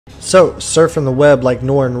So, surfing the web like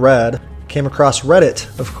Norrin Red, came across Reddit,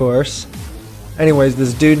 of course. Anyways,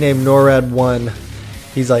 this dude named Norad1,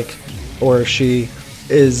 he's like, or she,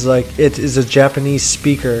 is like, it is a Japanese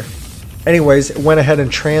speaker. Anyways, went ahead and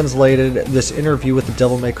translated this interview with the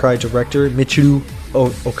Devil May Cry director, Michiru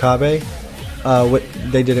Okabe.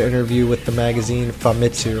 They did an interview with the magazine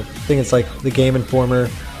Famitsu. I think it's like the Game Informer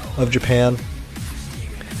of Japan.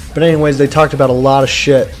 But anyways, they talked about a lot of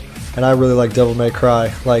shit, and I really like Devil May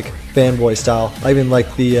Cry, like fanboy style. I even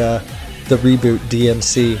like the reboot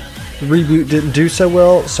DMC. The reboot didn't do so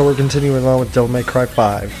well, so we're continuing on with Devil May Cry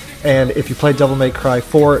 5. And if you play Devil May Cry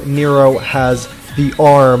 4, Nero has the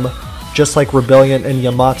arm, just like Rebellion and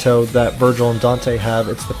Yamato that Virgil and Dante have.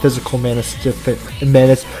 It's the physical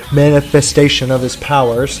manifestation of his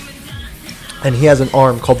powers. And he has an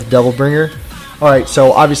arm called the Devil Bringer. Alright,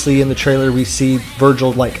 so obviously in the trailer we see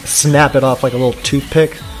Virgil like snap it off like a little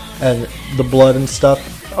toothpick and the blood and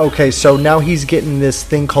stuff. Okay, so now he's getting this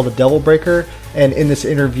thing called a Devil Breaker, and in this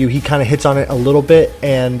interview he kind of hits on it a little bit,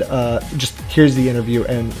 and just here's the interview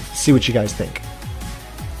and see what you guys think.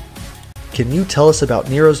 Can you tell us about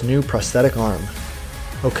Nero's new prosthetic arm?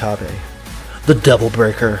 Okabe. The Devil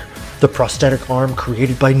Breaker. The prosthetic arm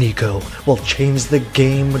created by Nico will change the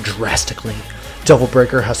game drastically. Devil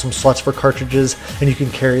Breaker has some slots for cartridges, and you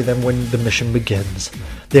can carry them when the mission begins.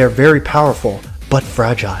 They are very powerful, but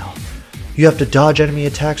fragile. You have to dodge enemy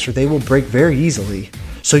attacks or they will break very easily,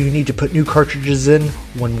 so you need to put new cartridges in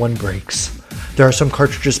when one breaks. There are some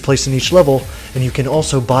cartridges placed in each level, and you can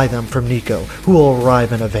also buy them from Nico, who will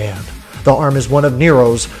arrive in a van. The arm is one of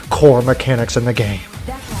Nero's core mechanics in the game.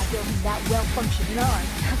 That's why building that well-functioning arm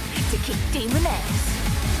to kick demon ass.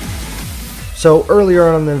 So earlier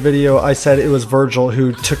on in the video I said it was Virgil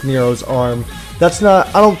who took Nero's arm. That's not,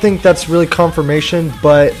 I don't think that's really confirmation,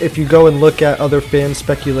 but if you go and look at other fan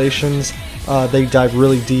speculations, they dive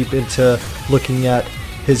really deep into looking at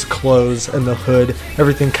his clothes and the hood.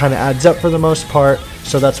 Everything kind of adds up for the most part,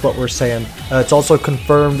 so that's what we're saying. It's also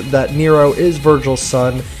confirmed that Nero is Virgil's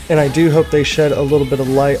son, and I do hope they shed a little bit of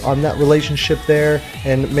light on that relationship there,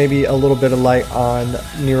 and maybe a little bit of light on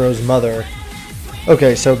Nero's mother.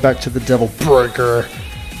 Okay, so back to the Devil Breaker.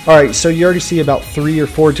 Alright, so you already see about 3 or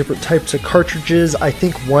 4 different types of cartridges. I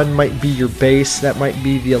think one might be your base, that might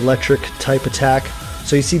be the electric type attack.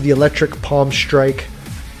 So you see the electric palm strike,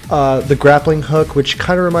 the grappling hook, which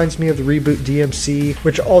kind of reminds me of the reboot DMC,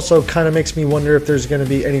 which also kind of makes me wonder if there's going to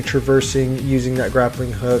be any traversing using that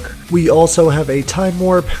grappling hook. We also have a time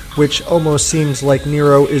warp, which almost seems like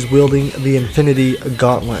Nero is wielding the Infinity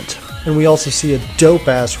Gauntlet. And we also see a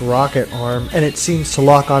dope-ass rocket arm, and it seems to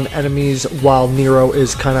lock on enemies while Nero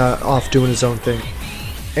is kind of off doing his own thing.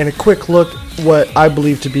 And a quick look, what I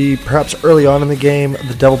believe to be perhaps early on in the game,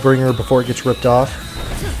 the Devil Bringer before it gets ripped off.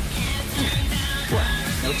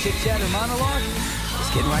 No chit-chat or monologue?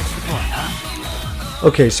 Just getting right to the point, huh?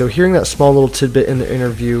 Okay, so hearing that small little tidbit in the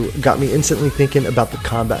interview got me instantly thinking about the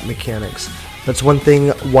combat mechanics. That's one thing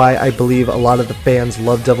why I believe a lot of the fans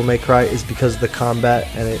love Devil May Cry, is because of the combat,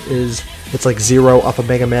 and it's like Zero off of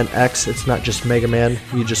Mega Man X. It's not just Mega Man,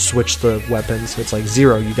 you just switch the weapons. It's like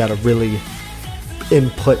Zero, you gotta really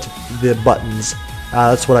input the buttons.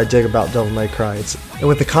 That's what I dig about Devil May Cry. And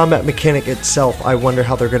with the combat mechanic itself, I wonder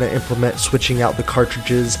how they're going to implement switching out the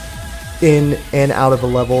cartridges in and out of a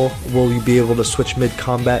level. Will you be able to switch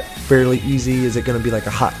mid-combat fairly easy? Is it going to be like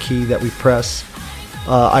a hotkey that we press?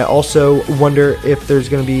 I also wonder if there's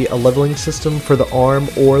going to be a leveling system for the arm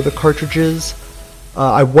or the cartridges.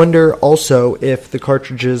 I wonder also if the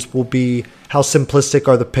cartridges will be, how simplistic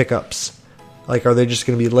are the pickups? Like, are they just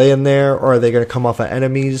going to be laying there, or are they going to come off of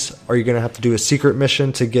enemies? Are you going to have to do a secret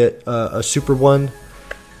mission to get a super one?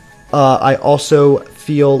 I also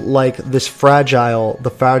feel like the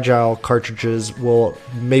fragile cartridges will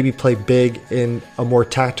maybe play big in a more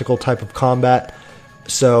tactical type of combat.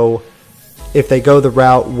 So if they go the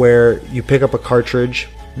route where you pick up a cartridge,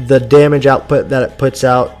 the damage output that it puts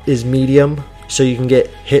out is medium, so you can get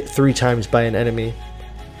hit 3 times by an enemy.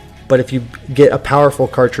 But if you get a powerful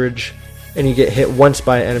cartridge and you get hit once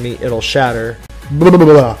by an enemy, it'll shatter. Blah, blah,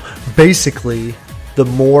 blah, blah. Basically, the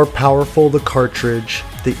more powerful the cartridge,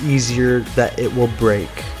 the easier that it will break.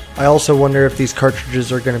 I also wonder if these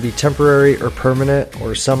cartridges are going to be temporary or permanent,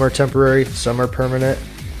 or some are temporary, some are permanent.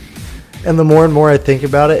 And the more and more I think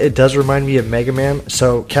about it, it does remind me of Mega Man.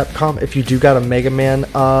 So Capcom, if you do got a Mega Man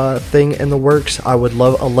thing in the works, I would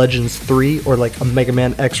love a Legends 3 or like a Mega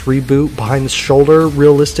Man X reboot, behind the shoulder,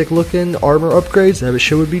 realistic looking armor upgrades. That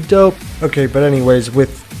shit would be dope. Okay, but anyways,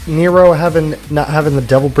 with Nero not having the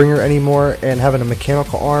Devil Bringer anymore and having a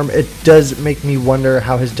mechanical arm, it does make me wonder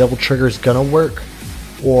how his Devil Trigger is gonna work.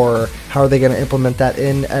 or how are they going to implement that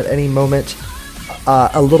in at any moment.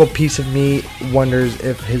 A little piece of me wonders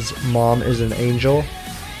if his mom is an angel,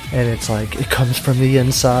 and it's like it comes from the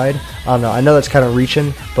inside. I don't know. I know that's kind of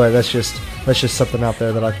reaching, but that's just something out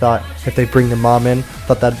there that I thought if they bring the mom in,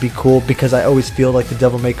 thought that'd be cool, because I always feel like the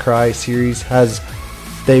Devil May Cry series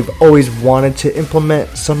they've always wanted to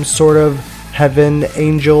implement some sort of heaven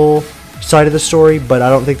angel side of the story, but I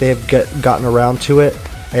don't think they have gotten around to it.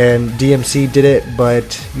 And DMC did it,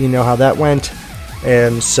 but you know how that went.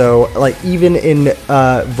 And so, like, even in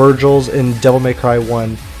Virgil's in Devil May Cry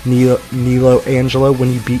 1, Nilo Angelo,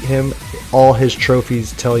 when you beat him, all his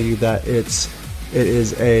trophies tell you that it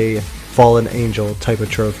is a fallen angel type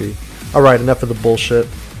of trophy. Alright, enough of the bullshit.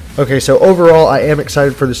 Okay, so overall, I am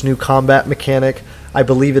excited for this new combat mechanic. I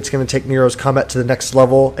believe it's going to take Nero's combat to the next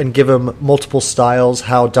level and give him multiple styles,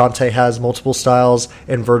 how Dante has multiple styles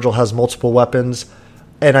and Virgil has multiple weapons.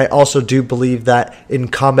 And I also do believe that in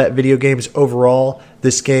combat video games overall,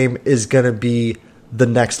 this game is going to be the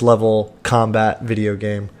next level combat video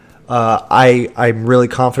game. I'm really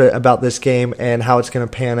confident about this game and how it's going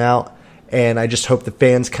to pan out. And I just hope the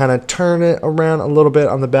fans kind of turn it around a little bit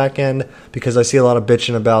on the back end, because I see a lot of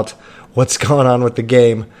bitching about what's going on with the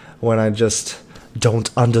game when I just don't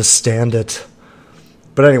understand it.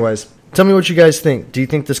 But anyways, tell me what you guys think. Do you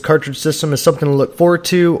think this cartridge system is something to look forward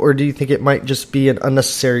to, or do you think it might just be an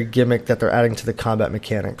unnecessary gimmick that they're adding to the combat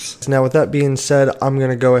mechanics? Now, with that being said, I'm going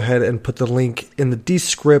to go ahead and put the link in the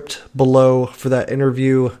descript below for that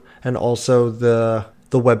interview, and also the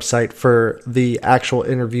website for the actual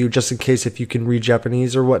interview, just in case if you can read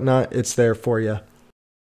Japanese or whatnot, it's there for you.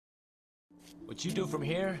 What you do from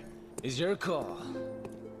here is your call.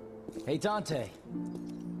 Hey, Dante.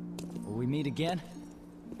 Will we meet again?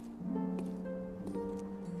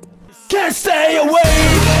 Can't stay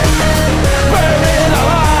away!